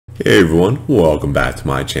Hey everyone, welcome back to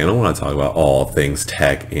my channel where I talk about all things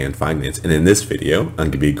tech and finance, and in this video I'm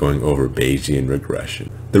going to be going over Bayesian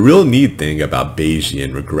regression. The real neat thing about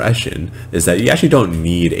Bayesian regression is that you actually don't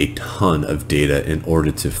need a ton of data in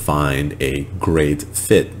order to find a great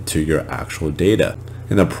fit to your actual data.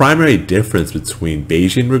 And the primary difference between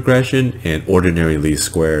Bayesian regression and ordinary least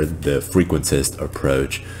square, the frequentist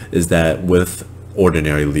approach, is that with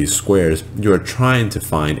ordinary least squares, you're trying to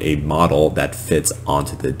find a model that fits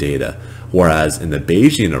onto the data. Whereas in the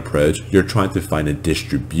Bayesian approach, you're trying to find a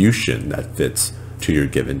distribution that fits to your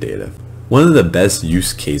given data. One of the best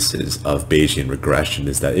use cases of Bayesian regression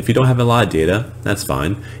is that if you don't have a lot of data, that's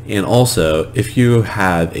fine. And also, if you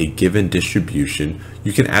have a given distribution,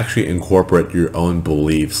 you can actually incorporate your own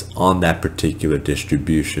beliefs on that particular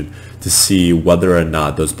distribution to see whether or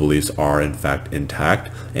not those beliefs are in fact intact.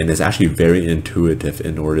 And it's actually very intuitive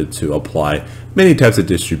in order to apply many types of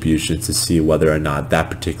distributions to see whether or not that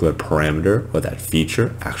particular parameter or that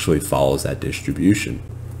feature actually follows that distribution.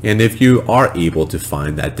 And if you are able to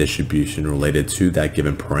find that distribution related to that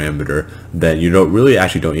given parameter, then you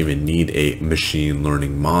don't even need a machine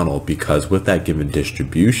learning model, because with that given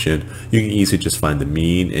distribution, you can easily just find the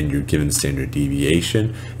mean and your given standard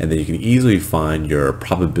deviation, and then you can easily find your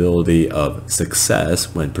probability of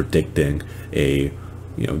success when predicting a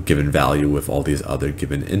given value with all these other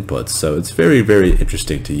given inputs. So it's very, very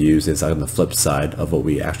interesting to use. It's on the flip side of what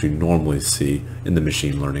we actually normally see in the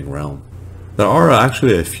machine learning realm. There are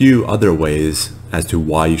actually a few other ways as to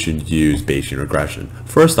why you should use Bayesian regression.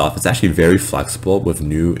 First off, it's actually very flexible with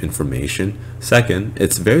new information. Second,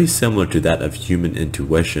 it's very similar to that of human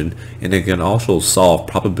intuition, and it can also solve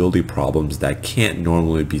probability problems that can't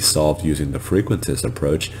normally be solved using the frequentist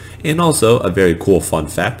approach. And also, a very cool fun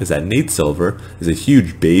fact is that Nate Silver is a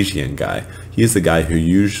huge Bayesian guy. He's the guy who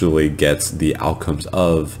usually gets the outcomes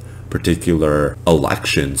of particular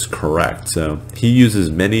elections correct. So he uses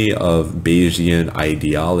many of Bayesian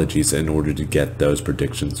ideologies in order to get those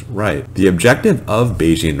predictions right. The objective of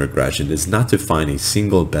Bayesian regression is not to find a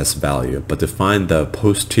single best value, but to find the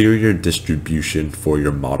posterior distribution for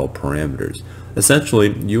your model parameters.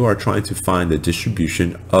 Essentially, you are trying to find the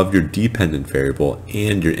distribution of your dependent variable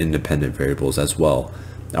and your independent variables as well.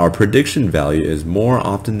 Our prediction value is more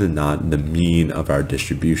often than not the mean of our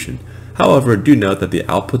distribution. However, do note that the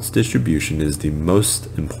outputs distribution is the most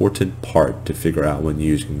important part to figure out when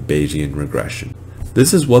using Bayesian regression.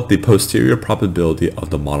 This is what the posterior probability of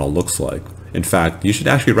the model looks like. In fact, you should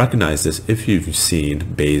actually recognize this if you've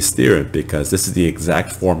seen Bayes' theorem, because this is the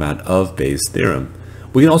exact format of Bayes' theorem.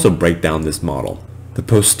 We can also break down this model. The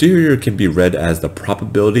posterior can be read as the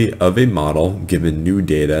probability of a model given new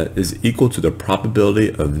data is equal to the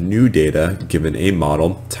probability of new data given a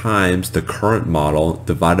model times the current model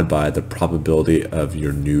divided by the probability of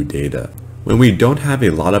your new data. When we don't have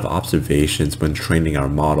a lot of observations when training our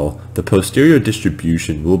model, the posterior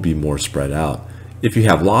distribution will be more spread out. If you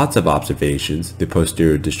have lots of observations, the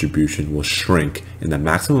posterior distribution will shrink and the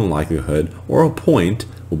maximum likelihood or a point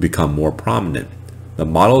will become more prominent. The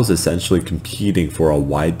model is essentially competing for a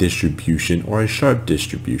wide distribution or a sharp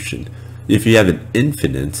distribution. If you have an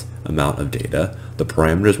infinite amount of data, the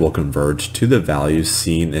parameters will converge to the values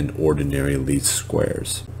seen in ordinary least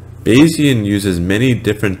squares. Bayesian uses many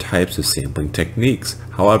different types of sampling techniques.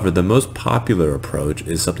 However, the most popular approach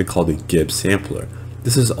is something called the Gibbs sampler.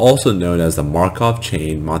 This is also known as the Markov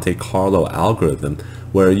chain Monte Carlo algorithm,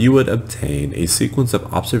 where you would obtain a sequence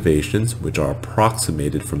of observations which are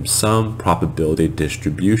approximated from some probability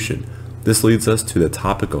distribution. This leads us to the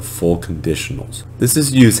topic of full conditionals. This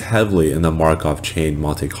is used heavily in the Markov chain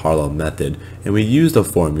Monte Carlo method, and we use the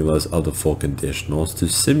formulas of the full conditionals to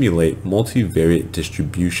simulate multivariate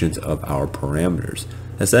distributions of our parameters.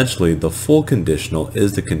 Essentially, the full conditional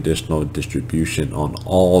is the conditional distribution on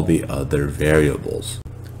all the other variables.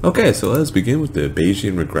 Okay, so let's begin with the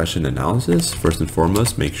Bayesian regression analysis. First and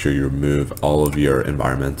foremost, make sure you remove all of your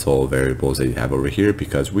environmental variables that you have over here,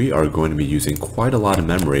 because we are going to be using quite a lot of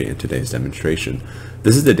memory in today's demonstration.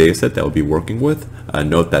 This is the dataset that we'll be working with.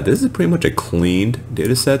 Note that this is pretty much a cleaned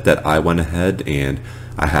dataset that I went ahead and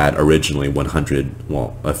I had originally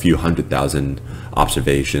a few hundred thousand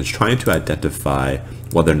observations trying to identify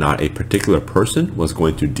whether or not a particular person was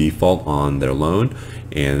going to default on their loan,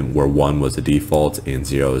 and where 1 was the default and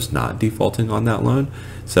 0 is not defaulting on that loan.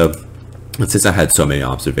 So since I had so many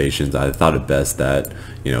observations, I thought it best that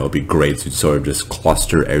it would be great to sort of just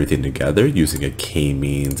cluster everything together using a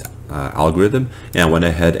k-means algorithm, and I went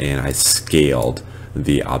ahead and I scaled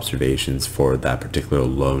the observations for that particular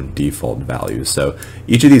lone default value. So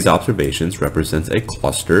each of these observations represents a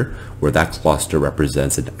cluster, where that cluster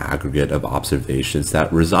represents an aggregate of observations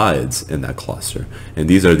that resides in that cluster. And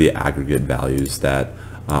these are the aggregate values that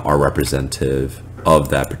are representative of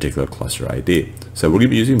that particular cluster ID. So we're going to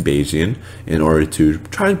be using Bayesian in order to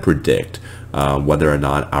try and predict whether or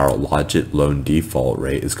not our logit lone default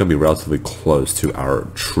rate is going to be relatively close to our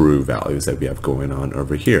true values that we have going on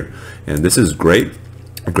over here. And this is great.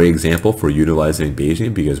 A great example for utilizing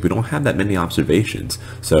Bayesian because we don't have that many observations.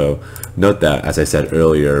 So note that, as I said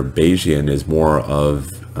earlier, Bayesian is more of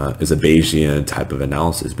is a Bayesian type of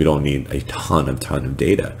analysis. We don't need a ton of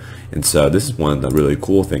data. And so this is one of the really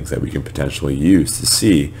cool things that we can potentially use to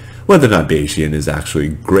see whether or not Bayesian is actually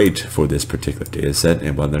great for this particular data set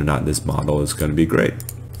and whether or not this model is going to be great.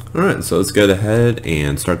 Alright, so let's go ahead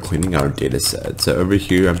and start cleaning our data set. So over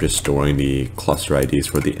here, I'm just storing the cluster IDs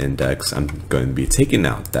for the index. I'm going to be taking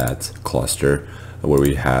out that cluster where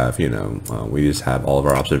we have, we just have all of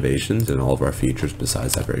our observations and all of our features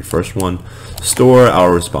besides that very first one. Store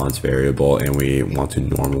our response variable, and we want to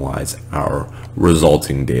normalize our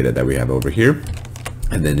resulting data that we have over here.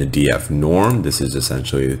 And then the df norm, this is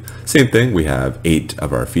essentially the same thing. We have 8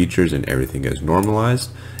 of our features and everything is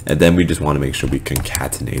normalized. And then we just want to make sure we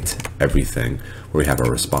concatenate everything where we have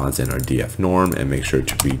our response and our df norm, and make sure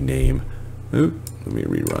to rename. Let me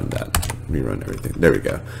rerun that. Rerun everything. There we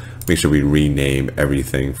go. Make sure we rename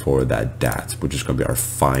everything for that DAT, which is going to be our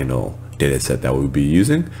final data set that we'll be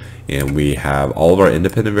using. And we have all of our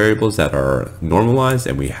independent variables that are normalized,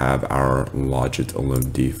 and we have our logit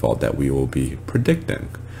lone default that we will be predicting.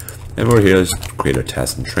 And over here, let's create our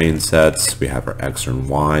test and train sets. We have our X and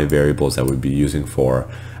Y variables that we'll be using for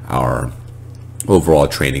our overall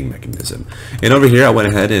training mechanism. And over here, I went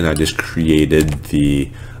ahead and I just created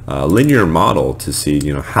the linear model to see,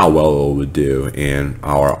 how well it would do. And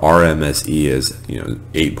our RMSE is,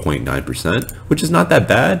 8.9%, which is not that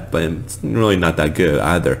bad, but it's really not that good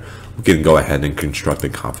either. We can go ahead and construct the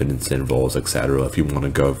confidence intervals, etc. if you want to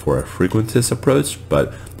go for a frequentist approach,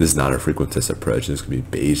 but this is not a frequentist approach. This is going to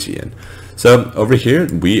be Bayesian. So over here,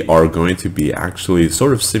 we are going to be actually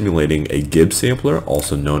sort of simulating a Gibbs sampler,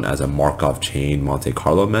 also known as a Markov chain Monte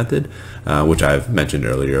Carlo method, which I've mentioned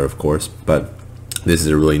earlier, of course, but this is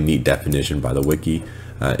a really neat definition by the wiki.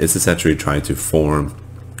 It's essentially trying to form,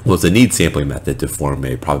 well, it's a neat sampling method to form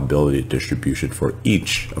a probability distribution for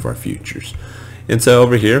each of our features. And so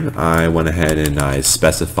over here, I went ahead and I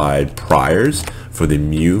specified priors for the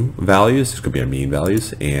mu values. This could be our mean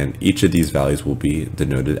values, and each of these values will be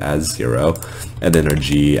denoted as 0. And then our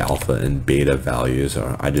G, alpha, and beta values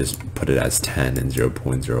I just put it as 10 and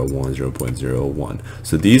 0.01, 0.01.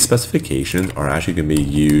 So these specifications are actually going to be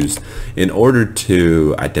used in order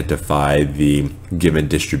to identify the given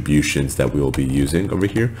distributions that we will be using over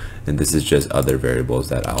here. And this is just other variables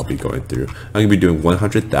that I'll be going through. I'm going to be doing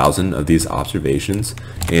 100,000 of these observations,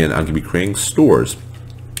 and I'm going to be creating stores,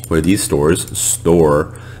 where these stores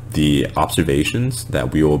store the observations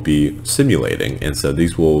that we will be simulating. And so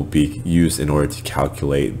these will be used in order to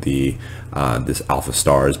calculate the this alpha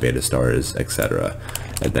stars, beta stars, etc.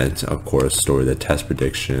 And then of course store the test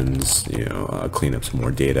predictions, clean up some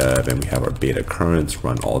more data. Then we have our beta currents,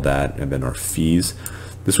 run all that, and then our fees.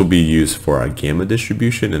 This will be used for our gamma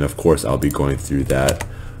distribution, and of course I'll be going through that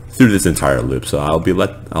through this entire loop. So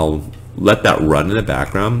I'll let that run in the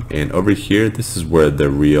background, and over here, this is where the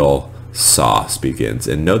real sauce begins.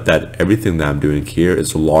 And note that everything that I'm doing here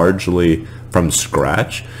is largely from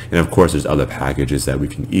scratch, and of course there's other packages that we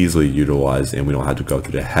can easily utilize, and we don't have to go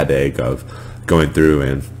through the headache of going through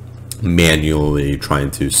and manually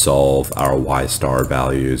trying to solve our Y star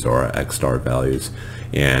values or our X star values.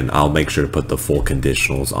 And I'll make sure to put the full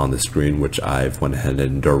conditionals on the screen, which I've went ahead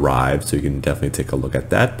and derived, so you can definitely take a look at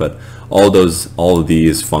that. But all of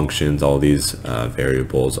these functions, all these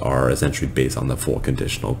variables are essentially based on the full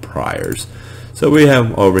conditional priors. So we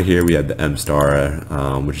have over here, we have the M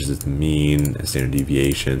star, which is the mean, standard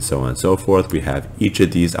deviation, so on and so forth. We have each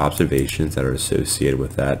of these observations that are associated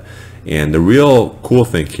with that. And the real cool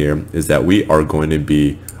thing here is that we are going to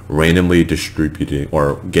be randomly distributing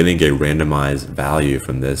or getting a randomized value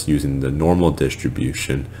from this using the normal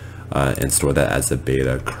distribution and store that as the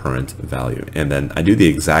beta current value. And then I do the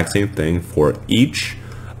exact same thing for each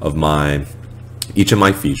of my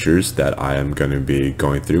features that I am going to be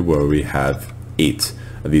going through, where we have 8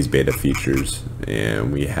 of these beta features,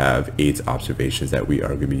 and we have 8 observations that we are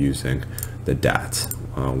going to be using the DAT,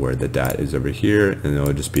 where the DAT is over here, and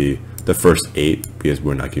it'll just be the first 8 because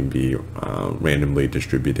we're not going to be randomly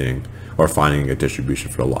distributing or finding a distribution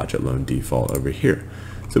for the logit lone default over here.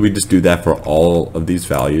 So we just do that for all of these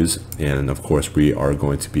values, and of course we are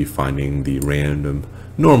going to be finding the random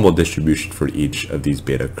normal distribution for each of these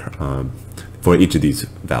beta for each of these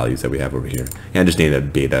values that we have over here, and just name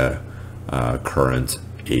it beta current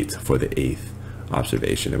 8 for the 8th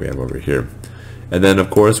observation that we have over here. And then of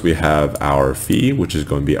course we have our phi, which is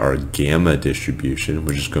going to be our gamma distribution,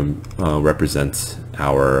 which is going to represent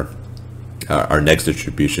our next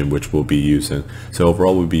distribution, which we'll be using. So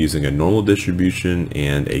overall we'll be using a normal distribution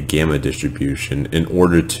and a gamma distribution in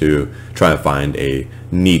order to try to find a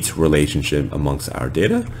neat relationship amongst our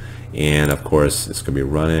data. And of course it's going to be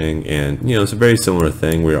running, and it's a very similar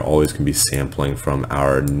thing. We are always going to be sampling from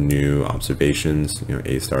our new observations,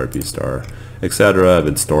 A star, B star, etc.,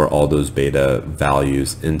 and store all those beta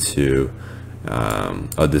values into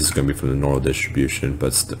this is going to be from the normal distribution,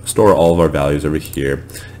 but store all of our values over here,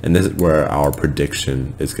 and this is where our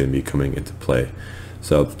prediction is going to be coming into play.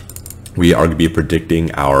 So we are going to be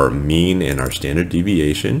predicting our mean and our standard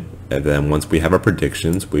deviation, and then once we have our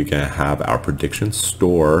predictions, we're going to have our prediction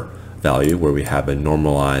store value where we have a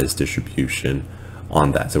normalized distribution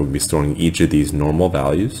on that. So we'll be storing each of these normal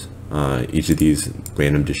values, each of these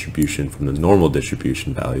random distribution from the normal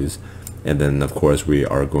distribution values. And then of course we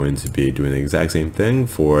are going to be doing the exact same thing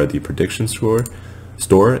for the prediction store,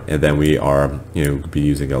 and then we are be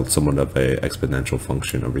using somewhat of a exponential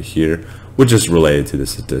function over here, which is related to the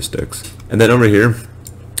statistics. And then over here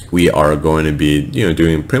we are going to be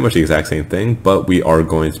doing pretty much the exact same thing, but we are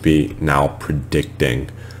going to be now predicting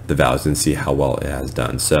the values and see how well it has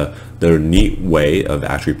done. So the neat way of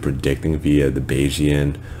actually predicting via the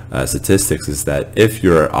Bayesian statistics is that if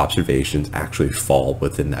your observations actually fall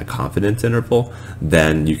within that confidence interval,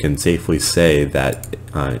 then you can safely say that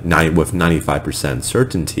with 95%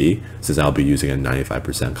 certainty, since I'll be using a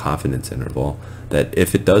 95% confidence interval, that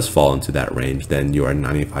if it does fall into that range, then you are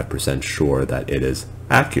 95% sure that it is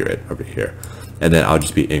accurate over here. And then I'll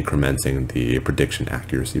just be incrementing the prediction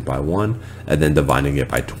accuracy by 1 and then dividing it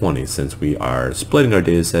by 20, since we are splitting our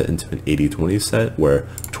data set into an 80-20 set where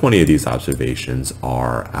 20 of these observations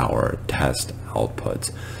are our test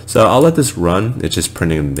outputs. So I'll let this run. It's just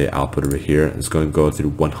printing the output over here. It's going to go through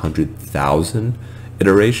 100,000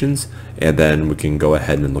 iterations, and then we can go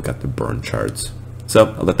ahead and look at the burn charts.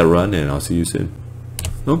 So I'll let that run and I'll see you soon.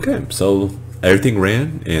 Okay, so everything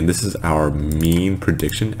ran, and this is our mean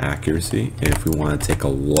prediction accuracy. And if we want to take a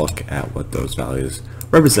look at what those values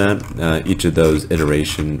represent, each of those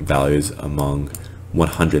iteration values among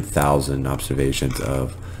 100,000 observations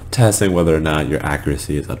of testing whether or not your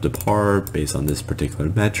accuracy is up to par based on this particular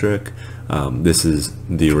metric. This is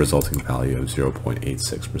the resulting value of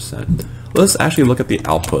 0.86%. Let's actually look at the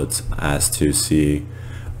outputs as to see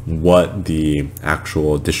what the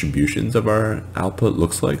actual distributions of our output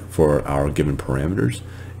looks like for our given parameters.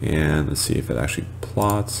 And let's see if it actually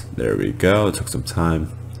plots. There we go. It took some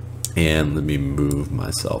time. And let me move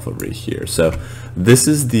myself over here. So this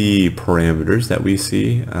is the parameters that we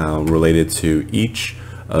see related to each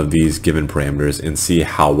of these given parameters, and see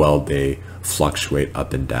how well they fluctuate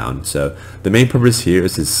up and down. So the main purpose here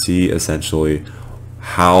is to see essentially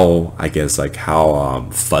how, how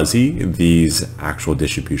fuzzy these actual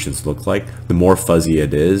distributions look like. The more fuzzy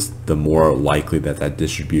it is, the more likely that that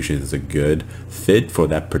distribution is a good fit for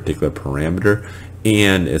that particular parameter,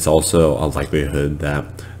 and it's also a likelihood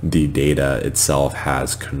that the data itself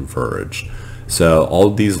has converged. So all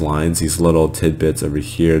of these lines, these little tidbits over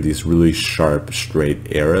here, these really sharp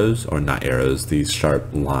straight arrows, or not arrows, these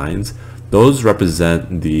sharp lines, those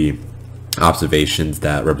represent the observations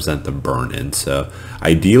that represent the burn-in. So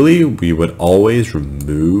ideally we would always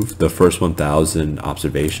remove the first 1,000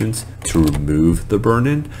 observations to remove the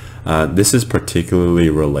burn-in. This is particularly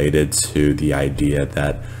related to the idea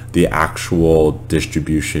that the actual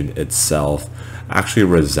distribution itself actually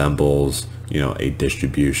resembles a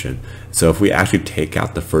distribution. So if we actually take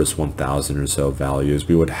out the first 1,000 or so values,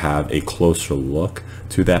 we would have a closer look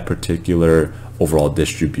to that particular overall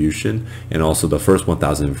distribution. And also the first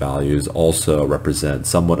 1,000 values also represent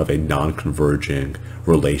somewhat of a non-converging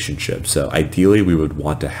relationship. So ideally we would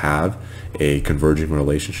want to have a converging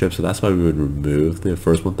relationship. So that's why we would remove the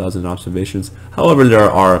first 1,000 observations. However,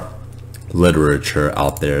 there are literature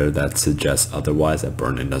out there that suggests otherwise, that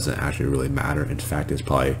burn-in doesn't actually really matter. In fact, it's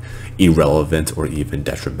probably irrelevant or even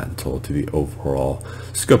detrimental to the overall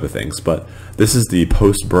scope of things. But this is the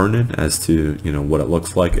post burn-in as to what it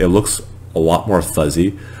looks like. It looks a lot more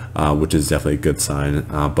fuzzy, which is definitely a good sign,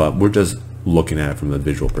 but we're just looking at it from a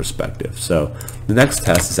visual perspective. So the next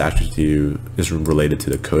test is related to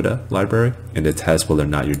the CODA library, and it tests whether or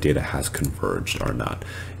not your data has converged or not.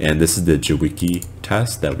 And this is the Jawiki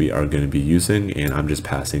test that we are going to be using, and I'm just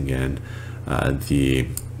passing in the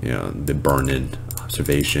burn-in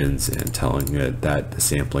observations and telling it that the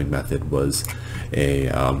sampling method was a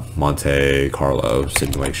Monte Carlo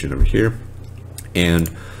simulation over here. And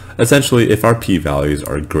essentially, if our p-values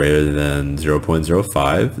are greater than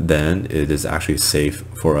 0.05, then it is actually safe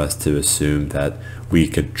for us to assume that we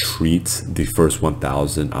could treat the first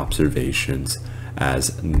 1,000 observations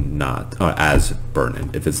as as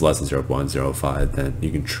burn-in. If it's less than 0.05, then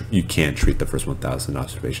you can't treat the first 1,000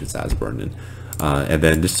 observations as burn-in. And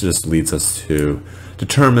then this just leads us to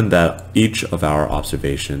determine that each of our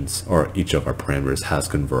observations or each of our parameters has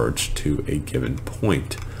converged to a given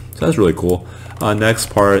point. So that's really cool. Next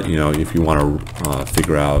part, if you want to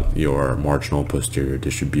figure out your marginal posterior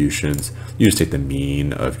distributions, you just take the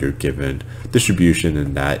mean of your given distribution,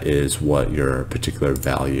 and that is what your particular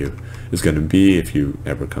value is going to be if you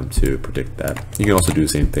ever come to predict that. You can also do the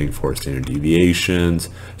same thing for standard deviations,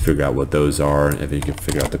 figure out what those are, and then you can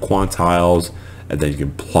figure out the quantiles, and then you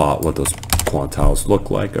can plot what those quantiles look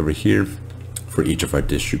like over here for each of our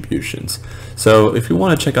distributions. So if you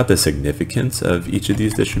want to check out the significance of each of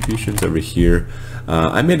these distributions over here,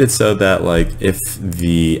 I made it so that if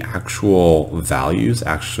the actual values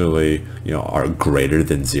actually are greater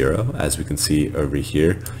than 0, as we can see over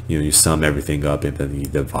here, you sum everything up and then you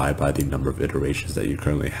divide by the number of iterations that you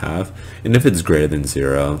currently have, and if it's greater than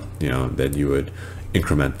 0, then you would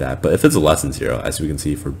increment that. But if it's less than 0, as we can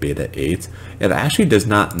see for beta 8, it actually does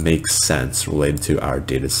not make sense related to our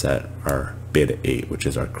data set, our beta 8, which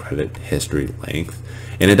is our credit history length,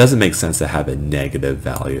 and it doesn't make sense to have a negative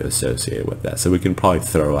value associated with that, so we can probably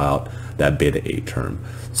throw out that beta 8 term.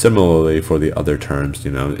 Similarly for the other terms,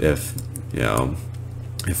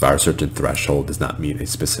 if our certain threshold does not meet a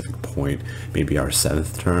specific point, maybe our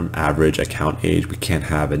 7th term, average account age, we can't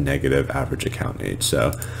have a negative average account age.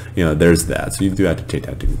 So, there's that. So you do have to take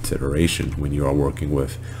that into consideration when you are working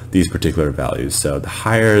with these particular values. So the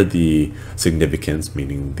higher the significance,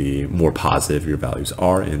 meaning the more positive your values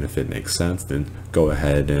are, and if it makes sense, then go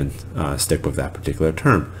ahead and stick with that particular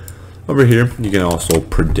term. Over here, you can also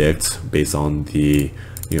predict based on the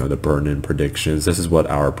the burn-in predictions. This is what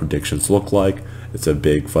our predictions look like. It's a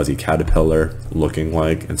big fuzzy caterpillar looking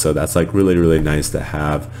like, and so that's really nice to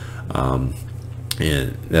have, and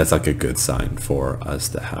that's a good sign for us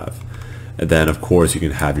to have. And then of course you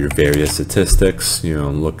can have your various statistics,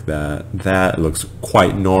 look at that. It looks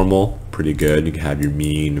quite normal, pretty good. You can have your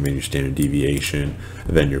mean, and your standard deviation,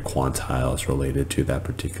 and then your quantiles related to that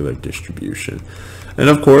particular distribution. And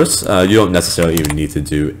of course, you don't necessarily even need to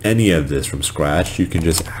do any of this from scratch. You can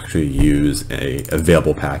just actually use a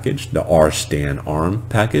available package, the rstanarm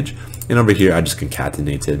package. And over here, I just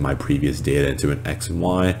concatenated my previous data into an X and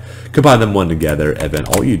Y, combine them one together, and then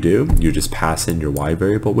all you do, you just pass in your Y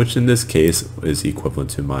variable, which in this case is equivalent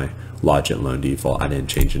to my logit lone default. I didn't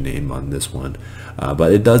change the name on this one,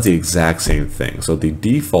 but it does the exact same thing. So the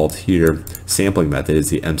default here sampling method is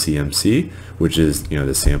the MCMC, which is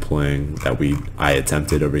the sampling that I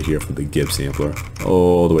attempted over here for the Gibbs sampler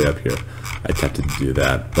all the way up here. I attempted to do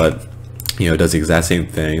that, but it does the exact same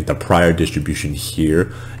thing. The prior distribution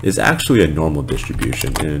here is actually a normal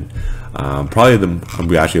distribution, and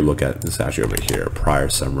we actually look at this actually over here, prior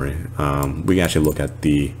summary. We can actually look at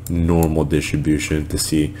the normal distribution to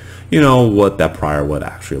see what that prior would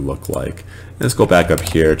actually look like. And let's go back up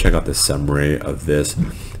here, check out the summary of this,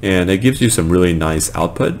 and it gives you some really nice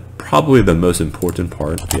output. Probably the most important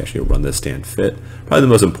part, if you actually run this stand fit, probably the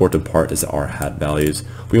most important part is the r hat values.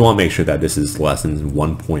 We want to make sure that this is less than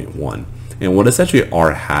 1.1. And what essentially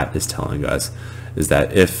r hat is telling us is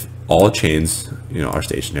that if all chains are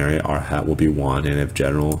stationary, r hat will be 1, and if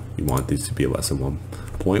general, you want these to be less than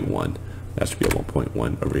 1.1, that should be a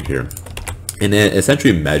 1.1 over here. And it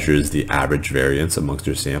essentially measures the average variance amongst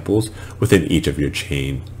your samples within each of your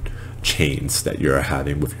chains that you're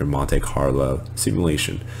having with your Monte Carlo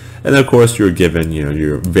simulation. And then of course you're given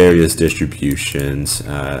your various distributions,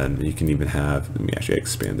 and you can even have, let me actually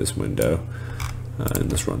expand this window,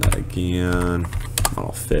 and let's run that again.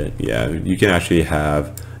 Model fit, yeah, you can actually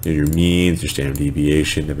have your means, your standard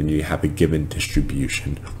deviation, and then you have a given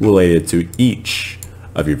distribution related to each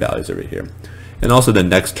of your values over here. And also the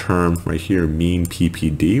next term right here, mean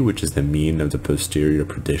PPD, which is the mean of the posterior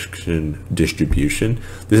prediction distribution.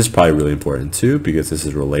 This is probably really important too, because this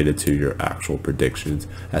is related to your actual predictions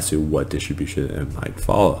as to what distribution it might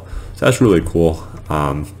follow. So that's really cool.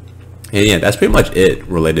 And yeah, that's pretty much it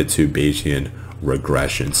related to Bayesian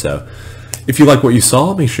regression. So if you like what you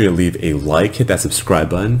saw, make sure you leave a like, hit that subscribe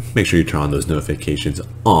button, make sure you turn on those notifications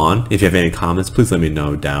on. If you have any comments, please let me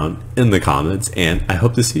know down in the comments, and I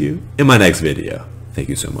hope to see you in my next video. Thank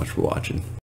you so much for watching.